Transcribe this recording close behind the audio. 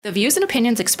The views and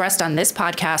opinions expressed on this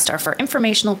podcast are for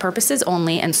informational purposes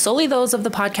only and solely those of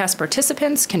the podcast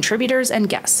participants, contributors, and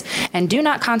guests, and do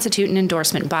not constitute an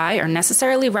endorsement by or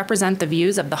necessarily represent the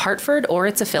views of The Hartford or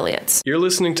its affiliates. You're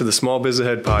listening to the Small Biz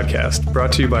Ahead podcast,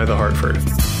 brought to you by The Hartford.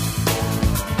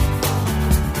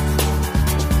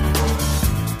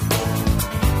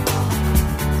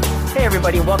 Hey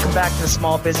everybody, welcome back to the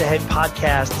Small Biz Ahead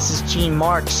podcast. This is Gene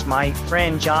Marks. My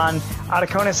friend John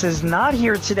Adakonis is not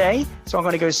here today, so I'm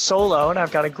going to go solo, and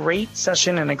I've got a great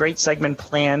session and a great segment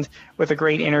planned with a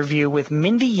great interview with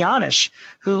Mindy Yanish,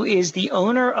 who is the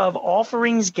owner of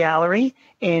Offerings Gallery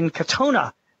in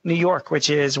Katonah, New York,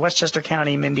 which is Westchester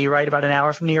County, Mindy, right about an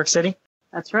hour from New York City?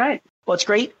 That's right. Well, it's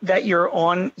great that you're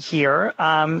on here.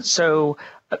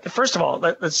 First of all,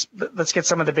 let's get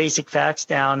some of the basic facts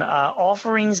down.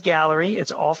 Offerings Gallery,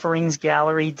 it's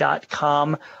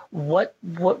offeringsgallery.com. What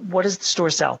does the store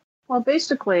sell? Well,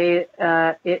 basically,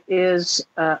 it is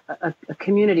a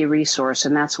community resource,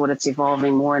 and that's what it's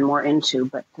evolving more and more into.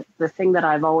 But the thing that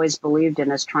I've always believed in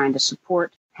is trying to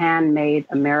support handmade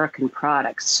American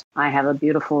products. I have a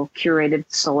beautiful curated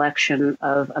selection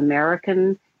of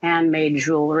American handmade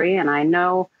jewelry, and I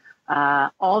know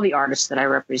all the artists that I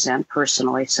represent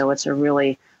personally, so it's a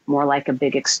really more like a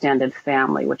big extended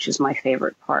family, which is my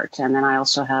favorite part. And then I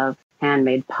also have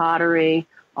handmade pottery,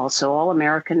 also all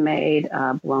American made,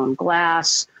 blown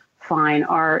glass, fine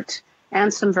art,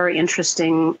 and some very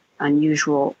interesting,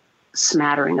 unusual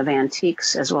smattering of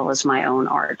antiques, as well as my own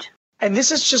art. And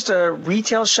this is just a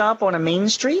retail shop on a main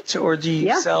street, or do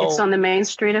you sell? Yeah, it's on the main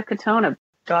street of Katonah.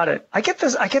 Got it. I get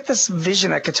this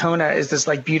vision that Katonah is this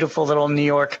like beautiful little New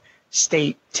York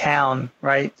state town,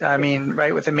 right? I mean,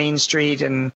 right, with the main street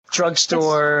and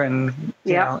drugstore and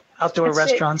you know, outdoor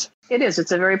restaurants. It is.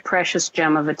 It's a very precious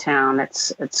gem of a town.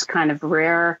 It's kind of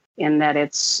rare in that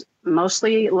it's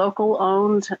mostly local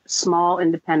owned, small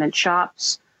independent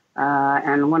shops.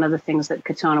 And one of the things that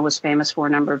Katonah was famous for a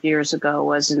number of years ago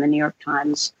was in the New York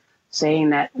Times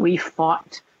saying that we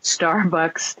fought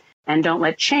Starbucks and don't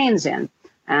let chains in.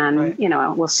 And, right. You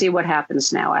know, we'll see what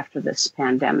happens now after this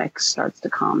pandemic starts to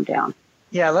calm down.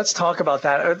 Yeah, let's talk about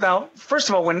that. Now, first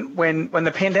of all, when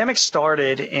the pandemic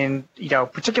started in,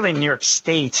 particularly in New York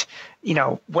State,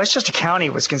 Westchester County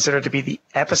was considered to be the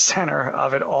epicenter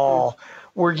of it all.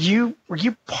 Were you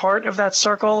part of that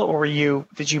circle, or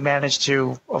did you manage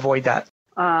to avoid that?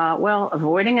 Well,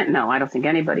 avoiding it? No, I don't think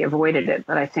anybody avoided it.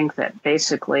 But I think that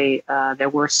basically there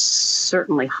were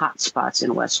certainly hot spots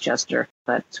in Westchester.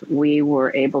 But we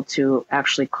were able to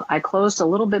I closed a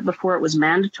little bit before it was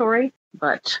mandatory.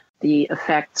 But the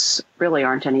effects really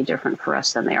aren't any different for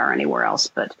us than they are anywhere else.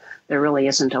 But there really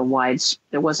wasn't a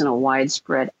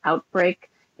widespread outbreak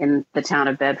in the town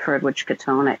of Bedford, which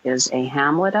Katonah is a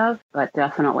hamlet of. But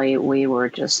definitely we were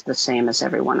just the same as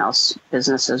everyone else.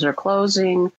 Businesses are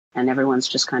closing. And everyone's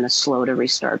just kind of slow to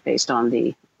restart based on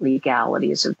the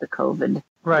legalities of the COVID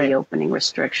reopening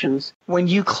restrictions. When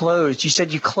you closed, you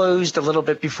said you closed a little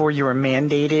bit before you were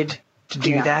mandated to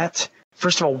do that.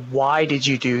 First of all, why did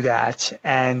you do that?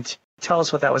 And tell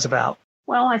us what that was about.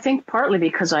 Well, I think partly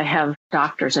because I have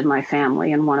doctors in my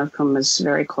family, and one of them is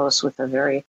very close with a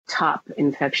very top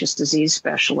infectious disease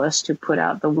specialist who put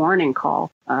out the warning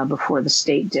call before the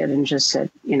state did and just said,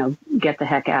 get the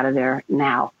heck out of there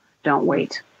now. Don't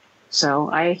wait.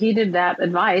 So I heeded that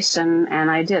advice, and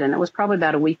I did. And it was probably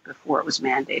about a week before it was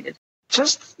mandated.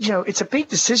 Just, it's a big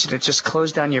decision to just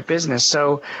close down your business.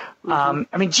 So,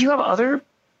 do you have other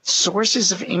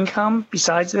sources of income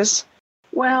besides this?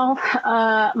 Well,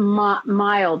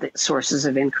 mild sources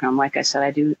of income. Like I said,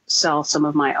 I do sell some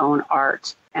of my own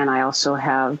art, and I also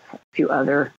have a few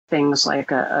other things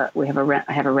like I have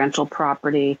a rental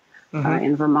property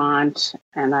in Vermont,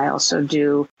 and I also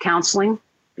do counseling,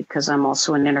 because I'm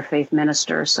also an interfaith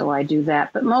minister, so I do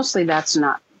that. But mostly that's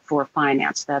not for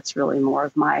finance. That's really more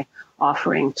of my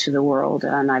offering to the world.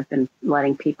 And I've been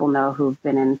letting people know who've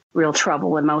been in real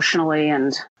trouble emotionally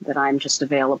and that I'm just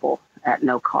available at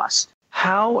no cost.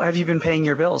 How have you been paying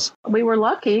your bills? We were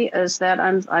lucky is that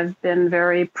I've been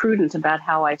very prudent about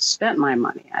how I spent my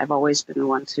money. I've always been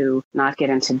one to not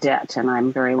get into debt. And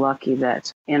I'm very lucky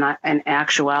that in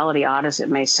actuality, odd as it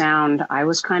may sound, I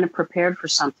was kind of prepared for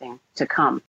something to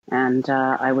come. And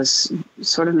I was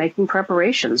sort of making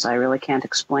preparations. I really can't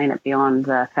explain it beyond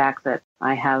the fact that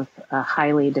I have a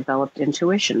highly developed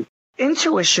intuition.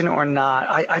 Intuition or not,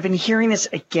 I've been hearing this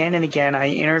again and again. I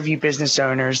interview business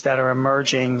owners that are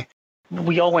emerging.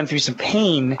 We all went through some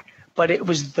pain, but it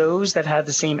was those that had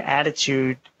the same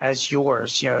attitude as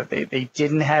yours. They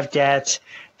didn't have debt.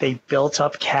 They built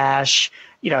up cash.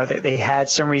 They had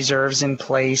some reserves in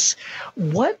place.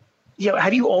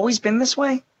 Have you always been this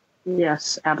way?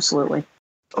 Yes, absolutely.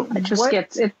 It just What-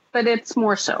 gets it, but it's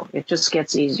more so. It just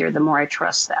gets easier the more I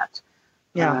trust that.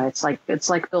 Yeah. It's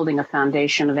like building a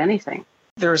foundation of anything.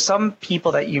 There are some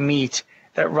people that you meet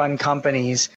that run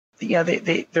companies. Yeah,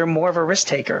 they're more of a risk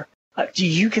taker. Do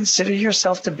you consider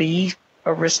yourself to be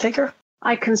a risk taker?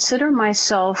 I consider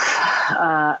myself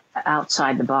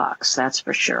outside the box, that's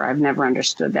for sure. I've never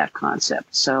understood that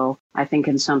concept. So I think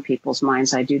in some people's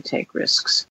minds, I do take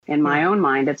risks. In my own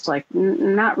mind, it's like,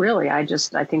 not really. I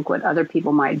think what other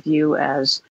people might view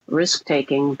as risk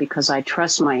taking, because I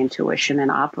trust my intuition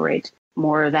and operate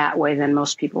more that way than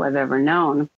most people I've ever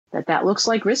known, that looks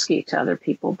like risky to other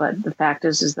people. But the fact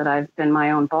is that I've been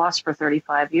my own boss for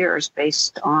 35 years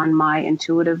based on my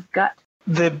intuitive gut.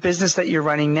 The business that you're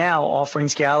running now,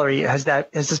 Offerings Gallery, has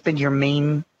this been your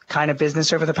main kind of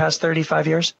business over the past 35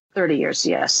 years? 30 years,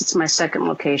 yes. It's my second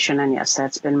location, and yes,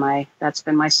 that's been my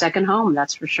second home,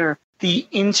 that's for sure. The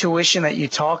intuition that you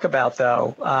talk about,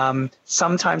 though,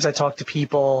 sometimes I talk to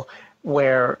people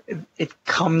where it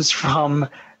comes from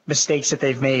mistakes that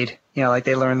they've made, like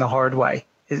they learned the hard way.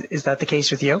 Is that the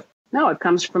case with you? No, it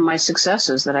comes from my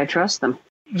successes that I trust them.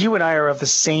 You and I are of the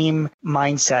same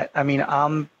mindset. I mean,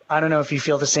 I don't know if you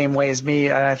feel the same way as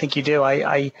me. I think you do.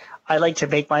 I like to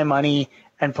make my money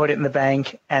and put it in the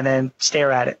bank and then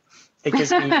stare at it. It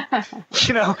gives me,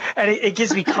 and it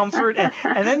gives me comfort.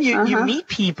 And then you meet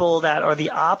people that are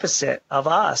the opposite of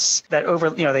us, that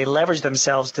they leverage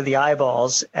themselves to the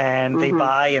eyeballs and they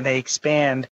buy and they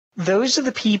expand. Those are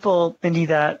the people, Mindy,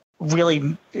 that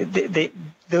really,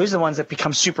 those are the ones that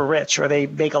become super rich, or they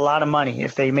make a lot of money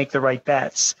if they make the right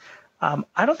bets.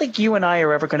 I don't think you and I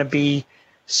are ever going to be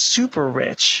super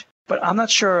rich, but I'm not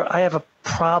sure I have a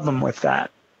problem with that.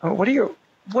 What are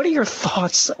your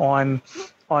thoughts on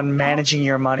managing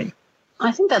your money?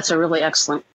 I think that's a really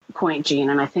excellent point, Gene.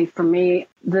 And I think for me,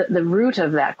 the root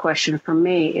of that question for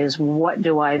me is, what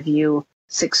do I view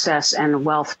success and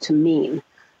wealth to mean?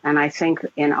 And I think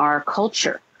in our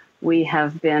culture, we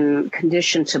have been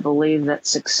conditioned to believe that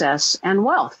success and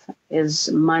wealth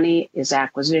is money, is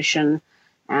acquisition.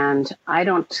 And I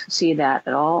don't see that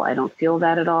at all. I don't feel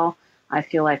that at all. I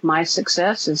feel like my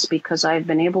success is because I've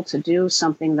been able to do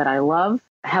something that I love,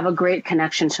 have a great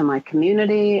connection to my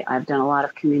community. I've done a lot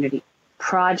of community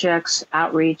projects,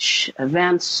 outreach,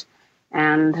 events,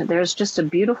 and there's just a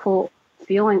beautiful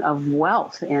feeling of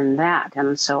wealth in that.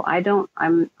 And so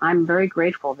I'm very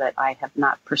grateful that I have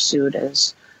not pursued,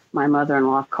 as my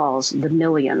mother-in-law calls, the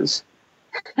millions.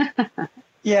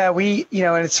 Yeah,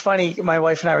 and it's funny, my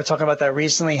wife and I were talking about that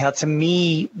recently, how to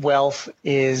me, wealth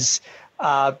is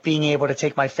being able to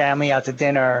take my family out to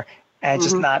dinner and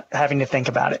just not having to think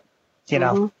about it.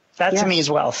 That to me is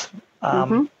wealth.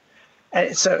 And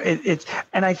so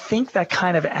and I think that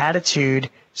kind of attitude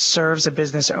serves a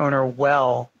business owner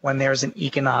well when there's an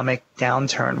economic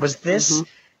downturn. Was this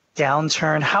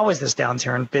downturn, how is this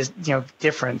downturn,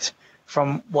 different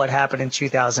from what happened in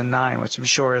 2009, which I'm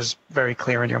sure is very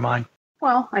clear in your mind?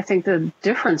 Well, I think the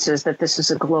difference is that this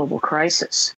is a global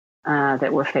crisis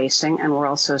that we're facing, and we're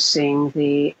also seeing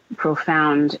the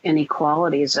profound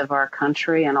inequalities of our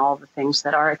country, and all the things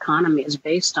that our economy is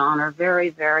based on are very,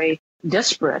 very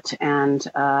disparate. And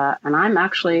I'm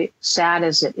actually sad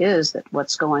as it is that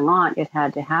what's going on, it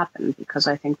had to happen, because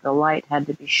I think the light had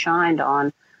to be shined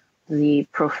on the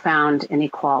profound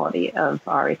inequality of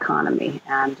our economy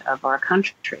and of our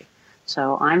country.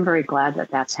 So I'm very glad that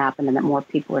that's happened, and that more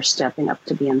people are stepping up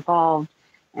to be involved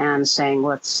and saying,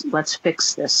 let's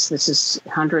fix this. This is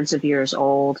hundreds of years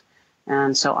old.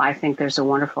 And so I think there's a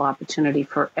wonderful opportunity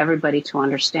for everybody to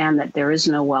understand that there is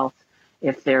no wealth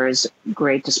if there is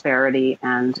great disparity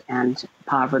and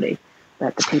poverty,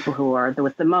 that the people who are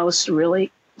with the most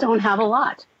really don't have a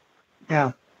lot.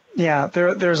 Yeah.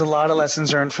 There's a lot of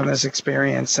lessons learned from this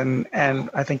experience, and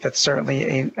I think that's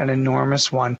certainly an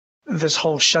enormous one. This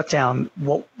whole shutdown,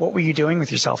 what were you doing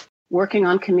with yourself? Working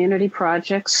on community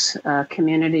projects,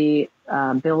 community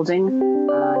building,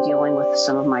 dealing with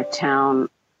some of my town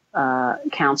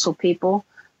council people,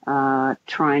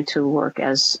 trying to work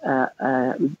as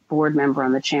a board member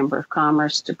on the Chamber of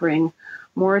Commerce to bring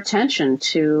more attention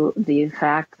to the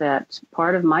fact that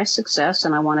part of my success,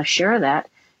 and I want to share that,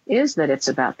 is that it's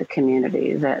about the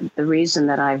community. That the reason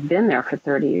that I've been there for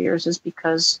 30 years is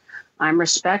because I'm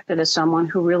respected as someone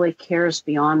who really cares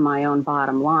beyond my own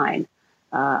bottom line.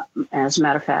 As a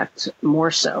matter of fact,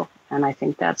 more so. And I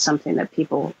think that's something that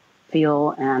people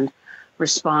feel and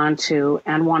respond to,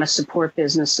 and want to support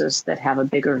businesses that have a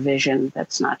bigger vision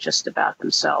that's not just about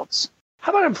themselves.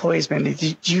 How about employees,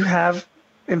 Mindy? Do you have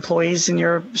employees in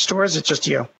your stores, or just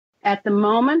you? At the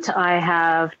moment, I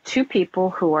have 2 people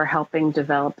who are helping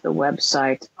develop the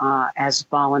website as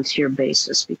volunteer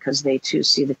basis because they too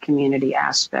see the community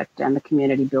aspect and the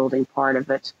community building part of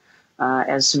it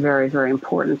as very, very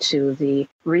important to the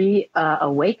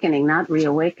awakening, not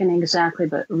reawakening exactly,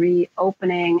 but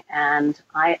reopening. And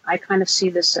I kind of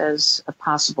see this as a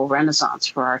possible renaissance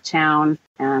for our town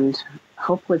and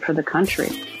hopefully for the country.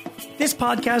 This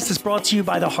podcast is brought to you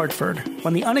by The Hartford.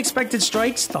 When the unexpected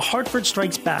strikes, The Hartford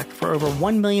strikes back for over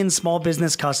 1 million small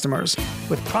business customers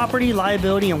with property,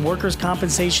 liability, and workers'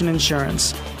 compensation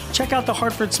insurance. Check out The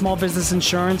Hartford Small Business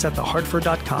Insurance at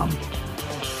thehartford.com.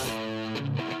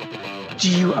 Do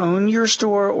you own your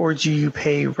store or do you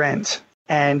pay rent?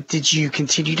 And did you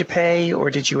continue to pay or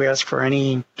did you ask for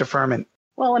any deferment?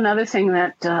 Well, another thing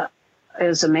that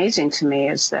is amazing to me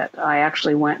is that I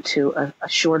actually went to a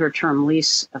shorter term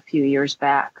lease a few years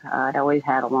back. I'd always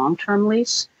had a long-term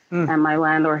lease, and my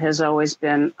landlord has always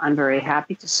been, I'm very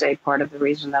happy to say, part of the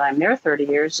reason that I'm there 30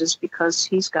 years is because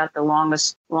he's got the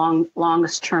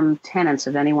longest term tenants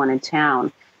of anyone in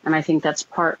town. And I think that's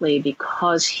partly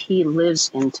because he lives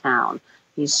in town.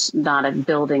 He's not a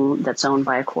building that's owned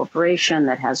by a corporation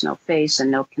that has no face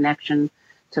and no connection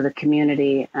to the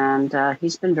community. And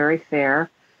he's been very fair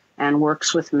and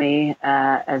works with me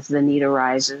as the need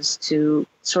arises to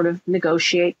sort of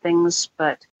negotiate things.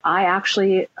 But I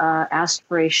actually asked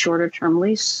for a shorter term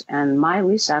lease, and my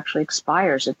lease actually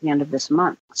expires at the end of this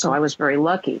month. So I was very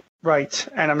lucky. Right.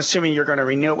 And I'm assuming you're going to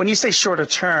renew it. When you say shorter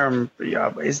term,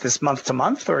 is this month to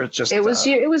month or just? It was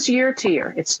year to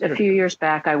year. It's a few years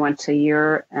back. I went to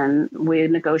year and we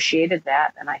negotiated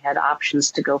that, and I had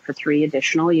options to go for 3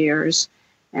 additional years.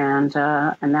 And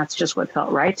that's just what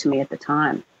felt right to me at the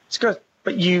time. It's good.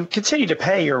 But you continue to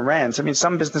pay your rent. I mean,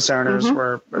 some business owners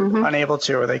were unable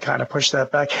to, or they kind of pushed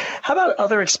that back. How about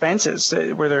other expenses?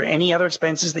 Were there any other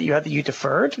expenses that you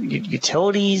deferred?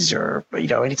 Utilities or,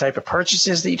 any type of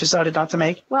purchases that you decided not to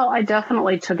make? Well, I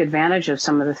definitely took advantage of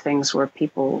some of the things where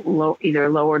people either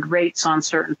lowered rates on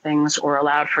certain things or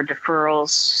allowed for deferrals.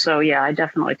 So, yeah, I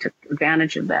definitely took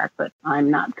advantage of that, but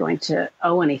I'm not going to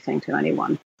owe anything to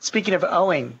anyone. Speaking of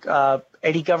owing,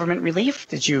 any government relief?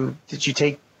 Did you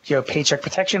take paycheck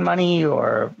protection money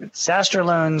or disaster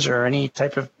loans or any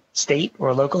type of state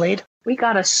or local aid? We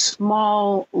got a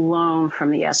small loan from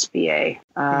the SBA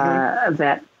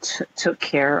that took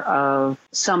care of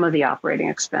some of the operating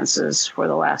expenses for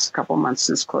the last couple months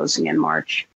since closing in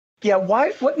March. Yeah,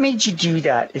 what made you do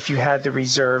that if you had the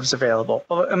reserves available?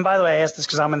 Well, and by the way, I asked this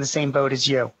because I'm in the same boat as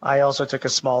you. I also took a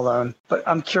small loan, but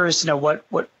I'm curious to know what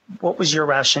was your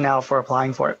rationale for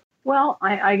applying for it? Well,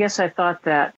 I guess I thought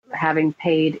that having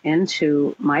paid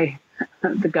into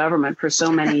the government for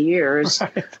so many years,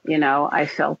 right. I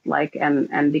felt like,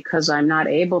 and because I'm not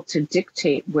able to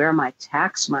dictate where my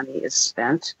tax money is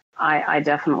spent, I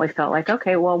definitely felt like,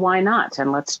 okay, well, why not?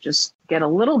 And let's just get a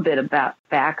little bit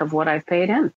back of what I've paid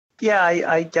in. Yeah,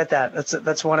 I get that.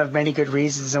 That's one of many good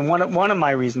reasons, and one of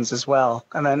my reasons as well.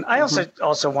 And then I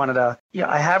also wanted to,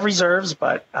 I have reserves,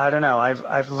 but I don't know.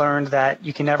 I've learned that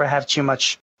you can never have too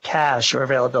much cash or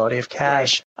availability of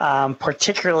cash, right.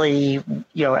 Particularly,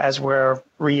 as we're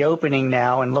reopening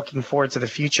now and looking forward to the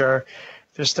future,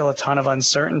 there's still a ton of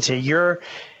uncertainty. Your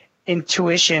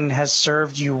intuition has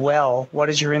served you well. What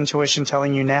is your intuition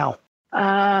telling you now?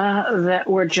 That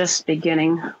we're just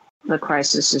beginning. The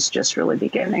crisis is just really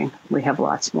beginning. We have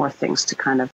lots more things to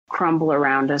kind of crumble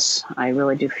around us. I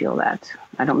really do feel that.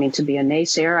 I don't mean to be a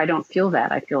naysayer. I don't feel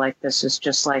that. I feel like this is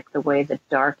just like the way the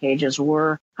Dark Ages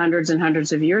were hundreds and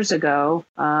hundreds of years ago.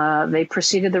 They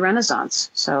preceded the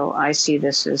Renaissance. So I see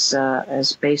this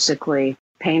as basically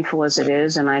painful as it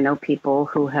is. And I know people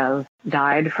who have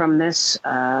died from this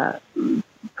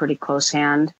pretty close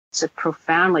hand. It's a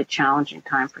profoundly challenging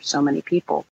time for so many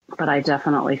people. But I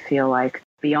definitely feel like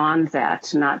beyond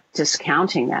that, not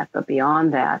discounting that, but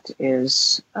beyond that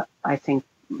is, I think,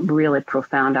 really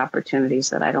profound opportunities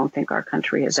that I don't think our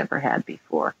country has ever had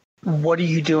before. What are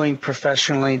you doing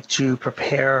professionally to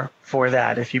prepare for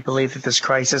that, if you believe that this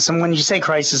crisis, and when you say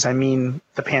crisis, I mean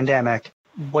the pandemic,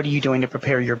 what are you doing to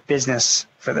prepare your business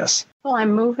for this? Well,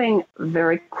 I'm moving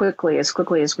very quickly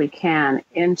as we can,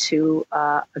 into,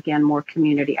 again, more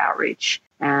community outreach.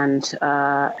 And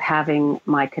having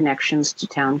my connections to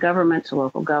town government, to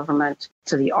local government,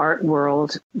 to the art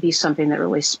world be something that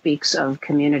really speaks of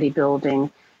community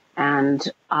building and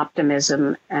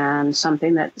optimism, and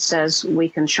something that says we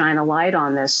can shine a light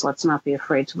on this. Let's not be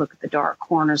afraid to look at the dark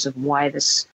corners of why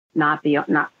this not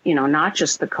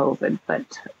just the COVID, but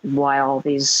why all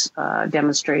these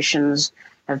demonstrations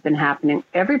have been happening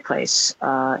every place.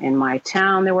 In my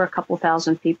town, there were a couple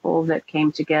thousand people that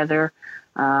came together.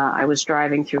 I was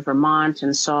driving through Vermont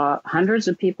and saw hundreds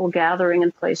of people gathering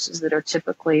in places that are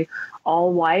typically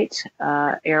all white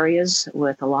areas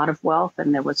with a lot of wealth.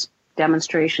 And there was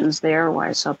demonstrations there where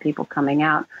I saw people coming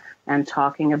out and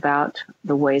talking about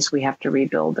the ways we have to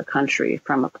rebuild the country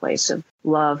from a place of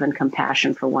love and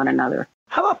compassion for one another.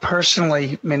 How about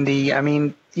personally, Mindy? I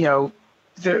mean,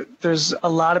 there's a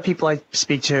lot of people I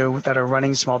speak to that are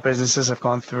running small businesses have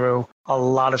gone through a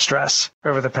lot of stress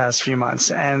over the past few months.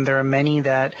 And there are many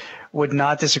that would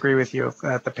not disagree with you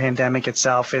that the pandemic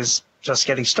itself is just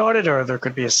getting started, or there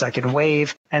could be a second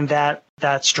wave, and that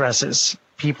stresses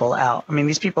people out. I mean,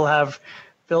 these people have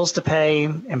bills to pay,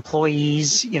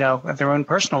 employees, their own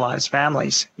personal lives,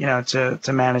 families,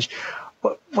 to manage.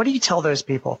 What do you tell those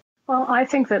people? Well, I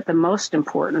think that the most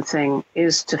important thing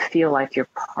is to feel like you're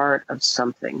part of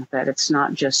something, that it's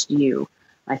not just you.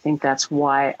 I think that's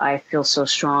why I feel so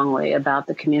strongly about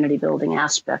the community building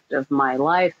aspect of my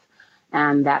life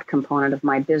and that component of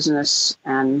my business,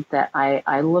 and that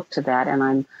I look to that,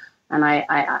 and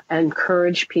I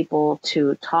encourage people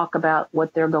to talk about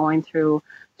what they're going through,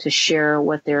 to share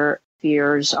what their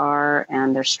fears are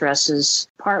and their stresses,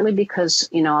 partly because,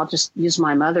 I'll just use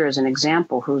my mother as an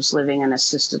example, who's living in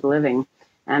assisted living,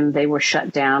 and they were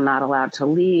shut down, not allowed to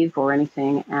leave or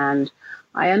anything. And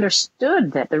I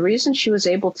understood that the reason she was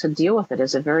able to deal with it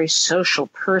as a very social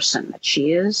person that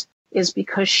she is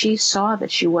because she saw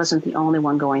that she wasn't the only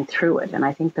one going through it. And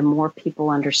I think the more people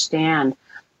understand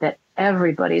that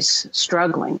everybody's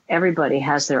struggling, everybody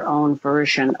has their own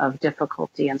version of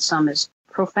difficulty, and some is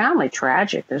profoundly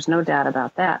tragic. There's no doubt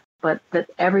about that. But that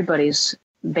everybody's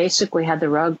basically had the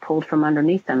rug pulled from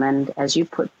underneath them. And as you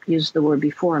used the word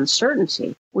before,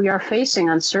 uncertainty, we are facing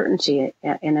uncertainty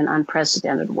in an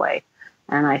unprecedented way.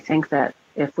 And I think that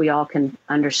if we all can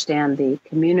understand the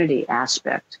community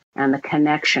aspect and the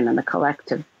connection and the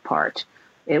collective part,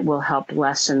 it will help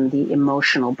lessen the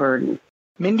emotional burden.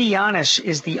 Mindy Yanish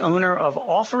is the owner of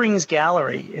Offerings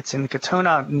Gallery. It's in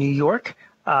Katona, New York.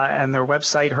 And her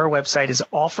website is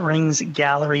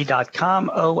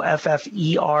offeringsgallery.com,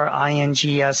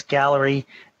 OFFERINGS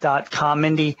gallery.com.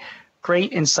 Mindy,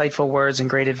 great insightful words and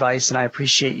great advice, and I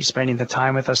appreciate you spending the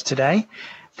time with us today.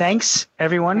 Thanks,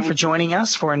 everyone, for joining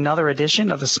us for another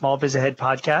edition of the Small Biz Ahead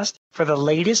podcast. For the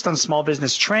latest on small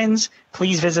business trends,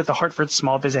 please visit the Hartford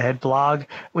Small Biz Ahead blog.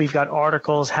 We've got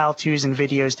articles, how-tos, and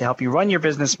videos to help you run your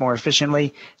business more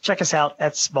efficiently. Check us out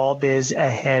at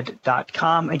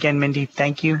smallbizahead.com. Again, Mindy,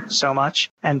 thank you so much,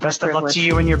 and best of luck to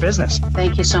you and your business.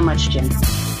 Thank you so much, Jim.